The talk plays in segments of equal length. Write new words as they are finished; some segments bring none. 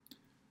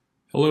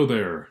Hello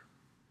there.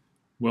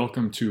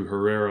 Welcome to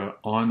Herrera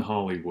on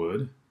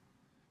Hollywood.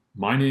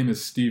 My name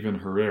is Stephen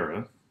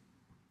Herrera.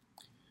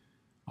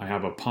 I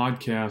have a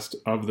podcast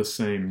of the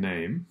same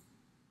name.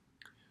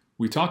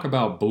 We talk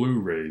about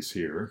Blu-rays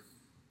here.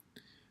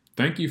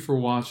 Thank you for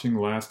watching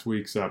last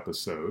week's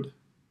episode.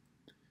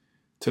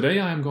 Today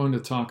I am going to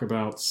talk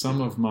about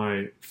some of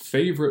my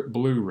favorite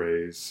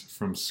Blu-rays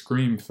from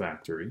Scream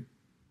Factory.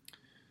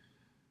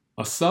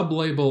 A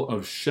sub-label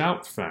of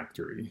Shout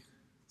Factory,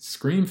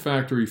 Scream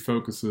Factory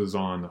focuses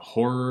on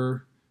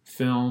horror,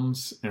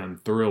 films, and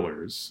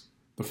thrillers.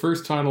 The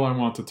first title I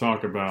want to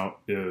talk about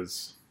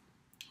is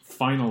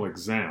Final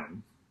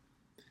Exam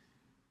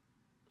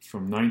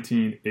from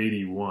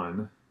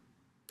 1981.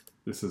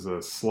 This is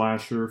a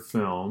slasher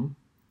film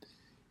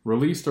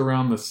released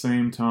around the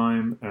same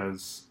time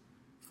as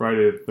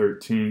Friday the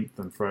 13th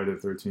and Friday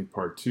the 13th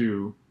Part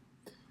 2.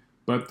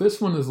 But this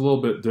one is a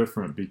little bit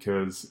different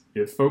because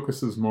it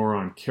focuses more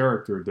on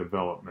character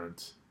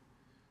development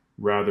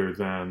rather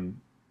than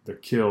the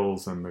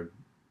kills and the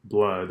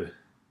blood.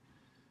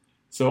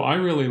 So I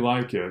really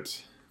like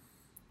it.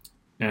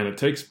 And it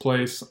takes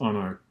place on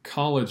a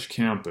college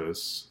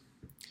campus.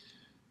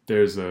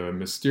 There's a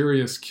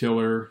mysterious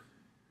killer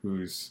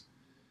who's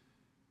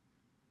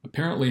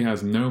apparently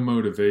has no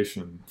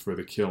motivation for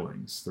the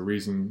killings. The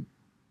reason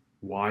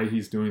why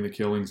he's doing the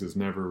killings is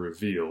never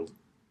revealed.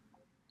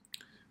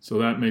 So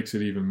that makes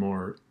it even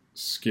more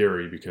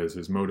scary because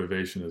his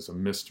motivation is a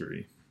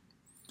mystery.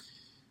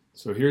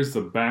 So here's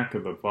the back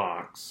of the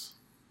box.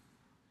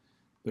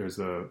 There's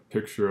a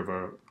picture of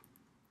a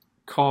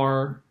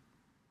car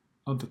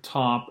at the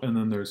top, and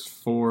then there's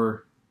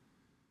 4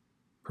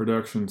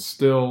 production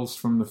stills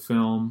from the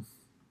film.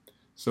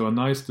 So a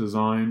nice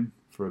design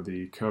for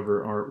the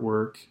cover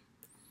artwork.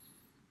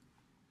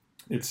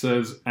 It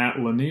says,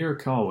 "At Lanier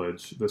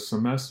College, the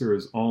semester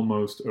is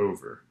almost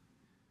over.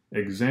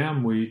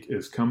 Exam week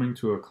is coming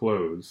to a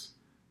close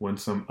when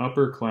some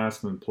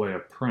upperclassmen play a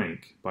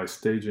prank by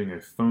staging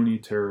a phony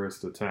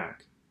terrorist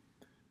attack.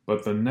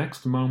 But the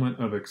next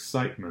moment of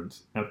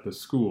excitement at the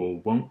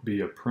school won't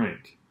be a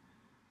prank,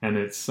 and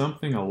it's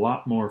something a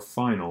lot more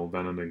final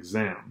than an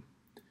exam.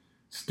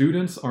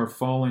 Students are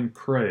falling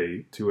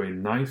prey to a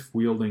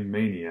knife-wielding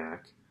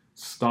maniac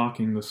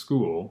stalking the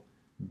school,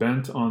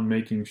 bent on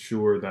making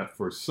sure that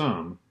for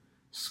some,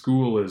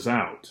 school is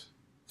out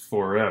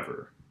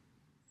forever."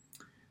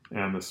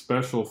 And the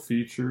special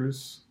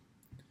features: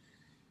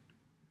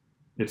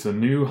 it's a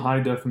new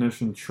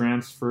high-definition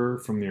transfer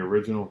from the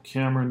original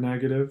camera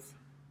negative.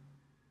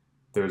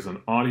 There's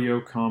an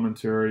audio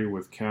commentary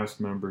with cast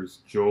members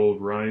Joel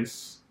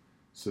Rice,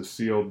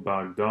 Cecile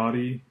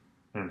Baghdadi,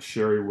 and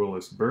Sherry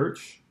Willis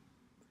Birch.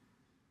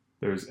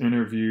 There's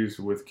interviews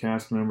with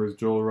cast members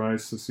Joel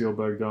Rice, Cecile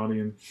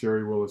Baghdadi, and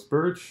Sherry Willis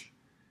Birch,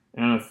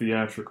 and a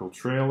theatrical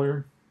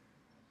trailer.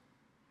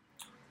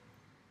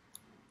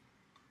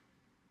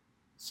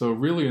 So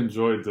really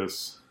enjoyed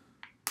this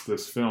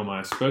film.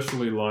 I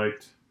especially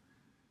liked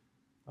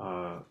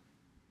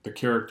the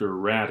character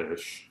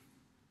Radish.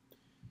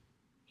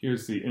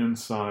 Here's the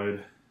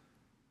inside.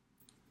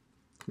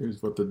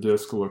 Here's what the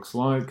disc looks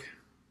like.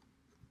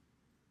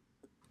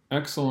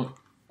 Excellent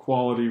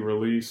quality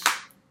release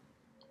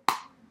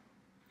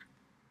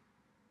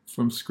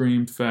from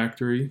Scream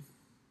Factory.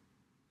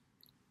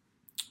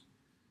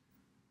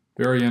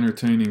 Very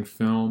entertaining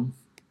film.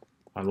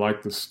 I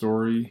like the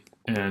story.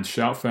 And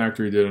Shout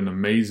Factory did an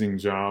amazing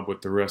job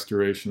with the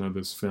restoration of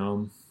this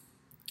film.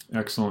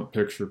 Excellent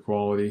picture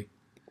quality.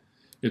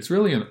 It's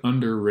really an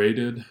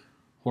underrated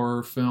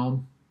horror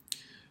film.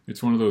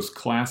 It's one of those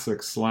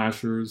classic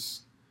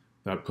slashers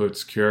that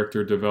puts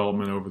character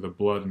development over the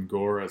blood and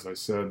gore, as I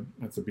said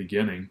at the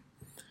beginning.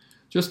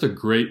 Just a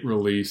great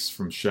release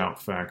from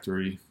Shout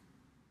Factory.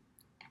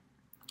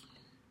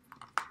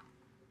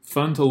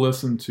 Fun to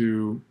listen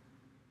to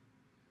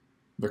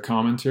the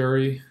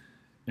commentary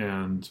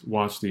and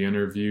watch the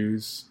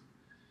interviews.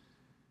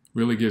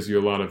 Really gives you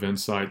a lot of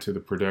insight to the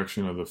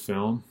production of the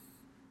film.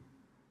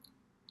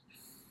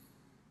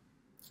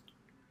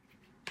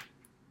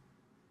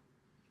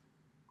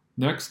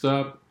 Next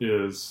up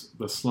is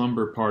the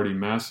Slumber Party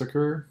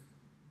Massacre.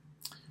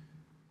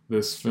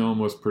 This film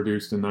was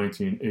produced in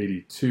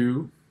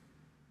 1982.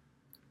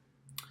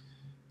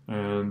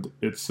 And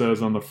it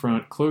says on the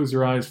front, "Close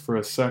your eyes for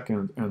a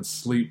second and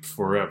sleep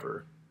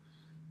forever."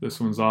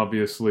 This one's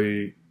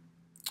obviously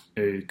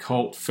a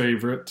cult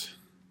favorite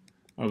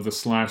of the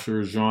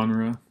slasher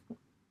genre.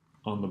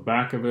 On the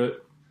back of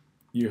it,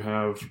 you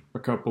have a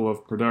couple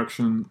of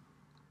production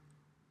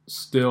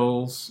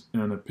stills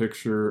and a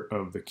picture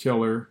of the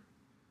killer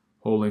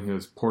holding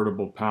his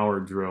portable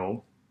power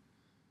drill.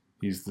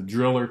 He's the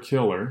driller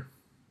killer,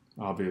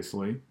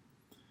 obviously.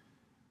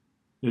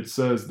 It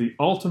says, "The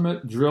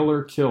ultimate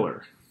driller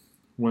killer.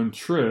 When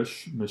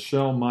Trish,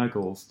 Michelle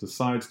Michaels,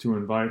 decides to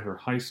invite her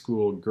high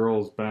school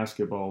girls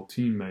basketball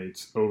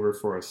teammates over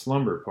for a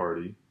slumber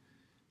party,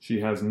 she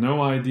has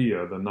no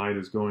idea the night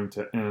is going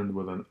to end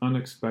with an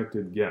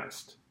unexpected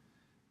guest,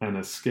 an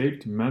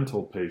escaped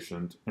mental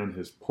patient and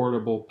his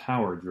portable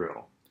power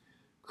drill.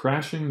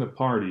 crashing the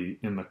party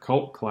in the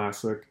cult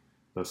classic,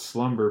 The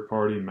Slumber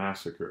Party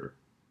Massacre.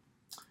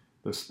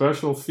 The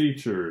special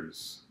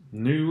features: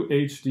 new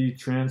HD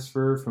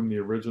transfer from the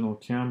original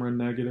camera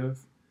negative,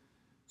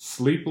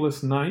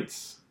 sleepless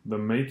nights, the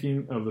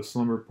making of the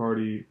Slumber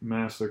Party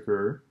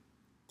Massacre,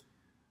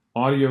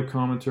 audio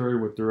commentary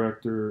with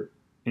director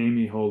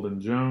Amy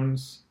Holden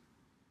Jones,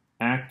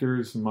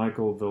 actors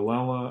Michael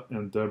Villela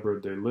and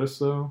Deborah De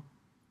Lisso,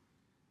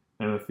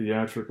 and a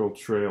theatrical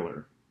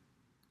trailer.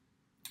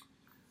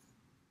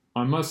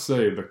 I must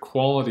say the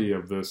quality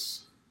of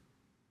this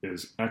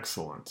is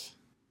excellent.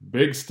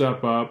 Big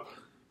step up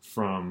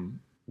from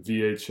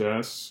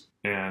VHS,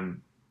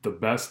 and the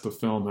best the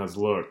film has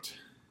looked.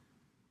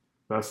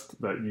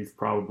 Best that you've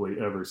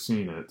probably ever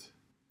seen it.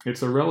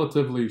 It's a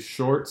relatively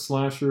short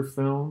slasher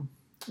film.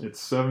 It's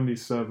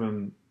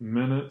 77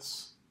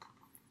 minutes.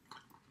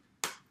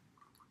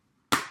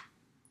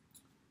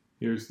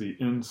 Here's the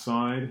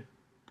inside.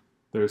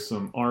 There's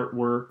some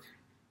artwork.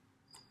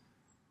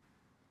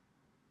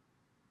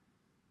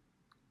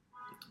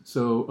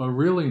 So a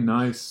really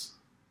nice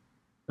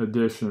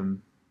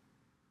edition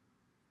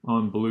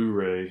on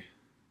Blu-ray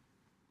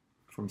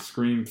from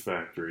Scream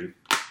Factory.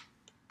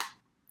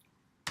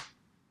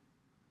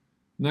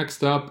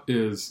 Next up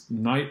is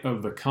Night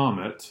of the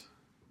Comet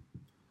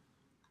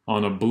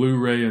on a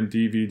Blu-ray and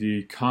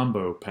DVD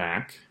combo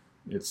pack.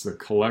 It's the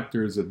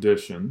collector's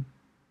edition.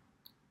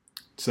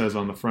 It says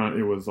on the front,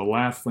 it was the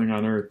last thing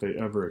on earth they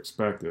ever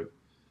expected.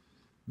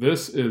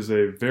 This is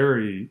a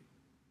very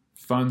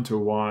fun to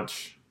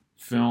watch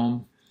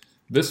film.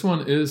 This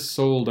one is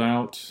sold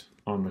out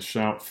on the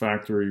Shout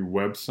Factory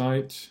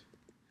website.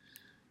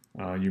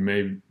 You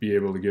may be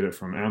able to get it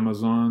from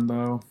Amazon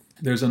though.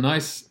 There's a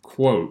nice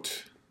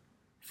quote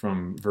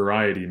from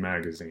Variety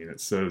magazine.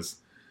 It says,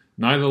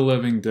 "Night of the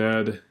Living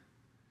Dead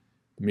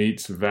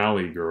meets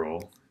Valley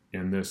Girl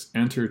in this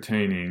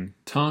entertaining,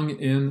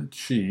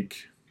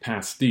 tongue-in-cheek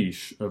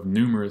pastiche of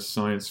numerous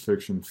science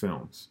fiction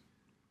films.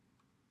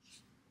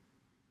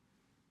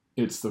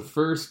 It's the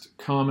first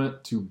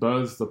comet to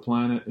buzz the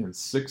planet in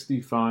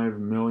 65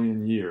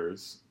 million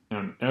years,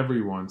 and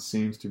everyone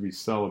seems to be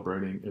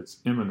celebrating its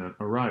imminent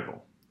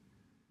arrival.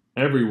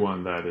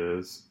 Everyone, that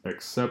is,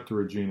 except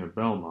Regina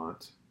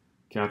Belmont,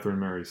 Catherine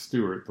Mary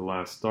Stewart, the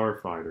last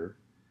starfighter,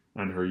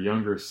 and her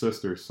younger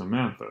sister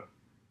Samantha,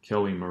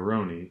 Kelly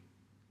Maroney,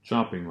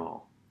 Chopping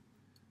Mall.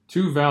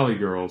 Two Valley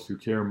girls who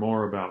care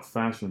more about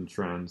fashion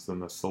trends than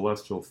the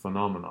celestial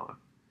phenomenon.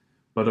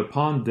 But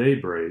upon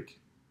daybreak,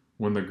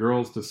 when the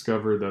girls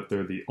discover that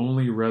they're the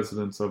only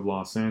residents of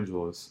Los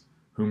Angeles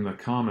whom the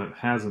comet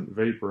hasn't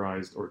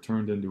vaporized or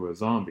turned into a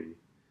zombie,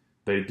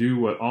 they do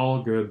what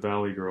all good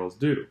Valley girls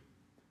do.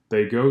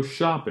 They go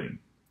shopping.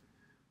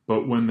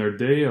 But when their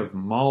day of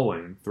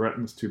mauling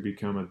threatens to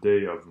become a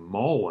day of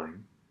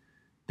mauling,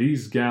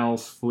 these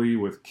gals flee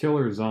with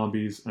killer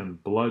zombies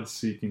and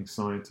blood-seeking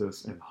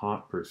scientists in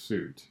hot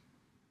pursuit."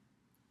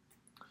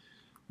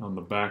 On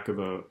the back of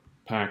the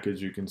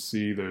package you can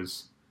see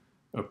there's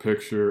a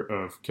picture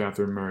of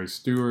Catherine Mary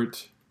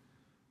Stewart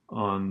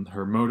on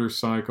her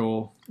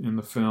motorcycle in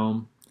the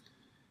film,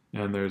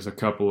 and there's a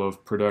couple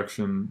of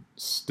production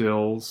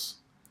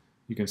stills.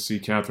 You can see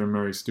Catherine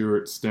Mary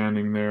Stewart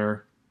standing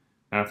there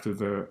after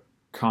the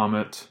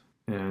comet,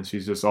 and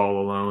she's just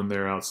all alone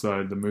there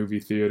outside the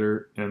movie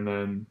theater, and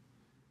then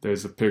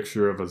there's a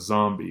picture of a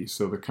zombie.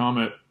 So the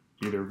comet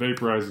either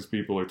vaporizes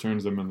people or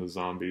turns them into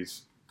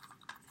zombies.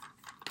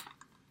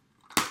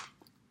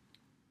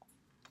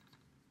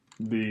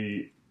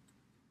 The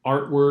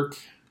artwork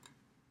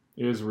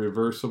is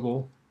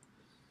reversible.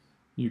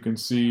 You can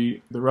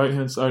see the right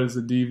hand side is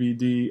a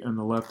DVD and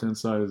the left hand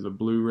side is a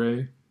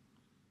Blu-ray.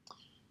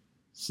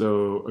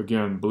 So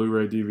again,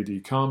 Blu-ray DVD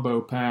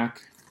combo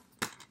pack,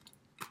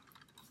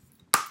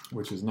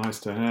 which is nice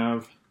to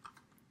have.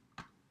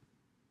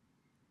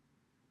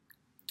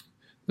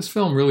 This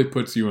film really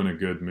puts you in a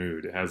good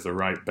mood. It has the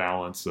right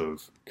balance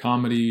of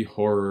comedy,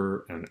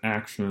 horror, and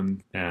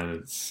action, and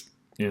it's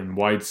in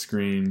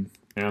widescreen,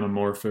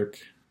 anamorphic.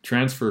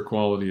 Transfer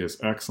quality is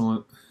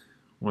excellent.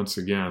 Once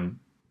again,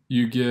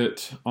 you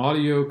get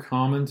audio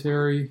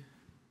commentary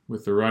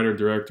with the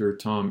writer-director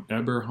Tom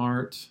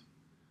Eberhardt,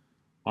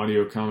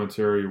 audio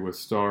commentary with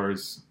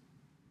stars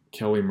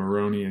Kelly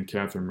Maroney and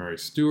Catherine Mary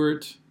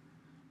Stewart,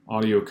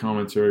 audio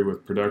commentary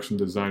with production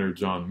designer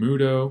John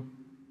Mudo,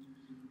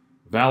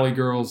 Valley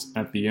Girls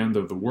at the End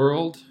of the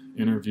World,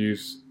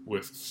 interviews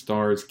with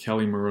stars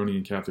Kelly Maroney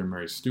and Catherine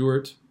Mary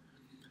Stewart,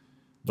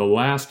 The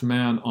Last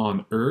Man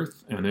on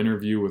Earth, an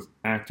interview with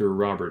actor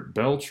Robert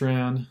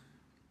Beltran,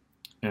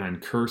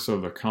 and Curse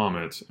of the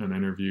Comet, an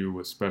interview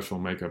with special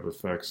makeup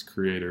effects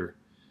creator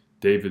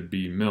David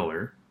B.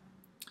 Miller.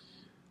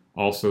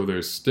 Also,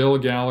 there's still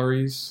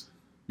galleries,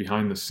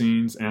 behind the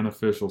scenes and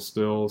official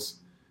stills,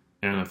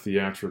 and a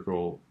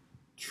theatrical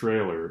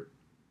trailer.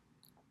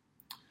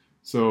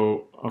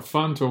 So, a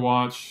fun to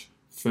watch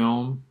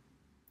film.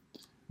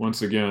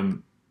 Once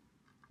again,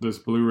 this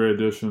Blu-ray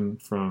edition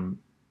from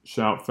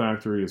Shout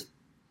Factory is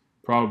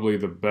probably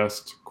the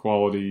best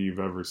quality you've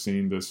ever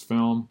seen this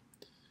film.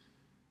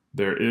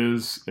 There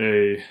is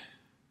a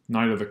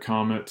Night of the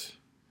Comet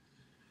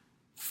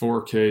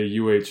 4K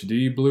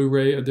UHD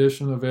Blu-ray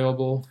edition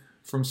available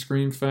from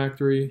Scream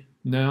Factory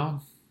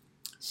now.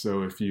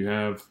 So if you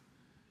have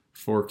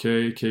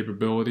 4K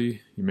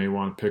capability, you may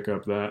want to pick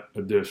up that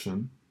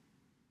edition.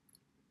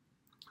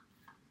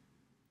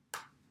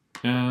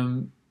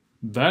 And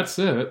that's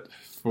it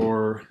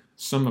for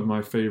some of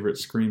my favorite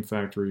Scream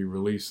Factory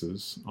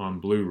releases on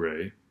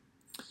Blu-ray.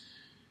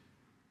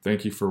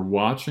 Thank you for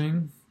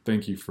watching.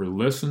 Thank you for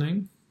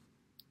listening.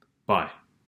 Bye.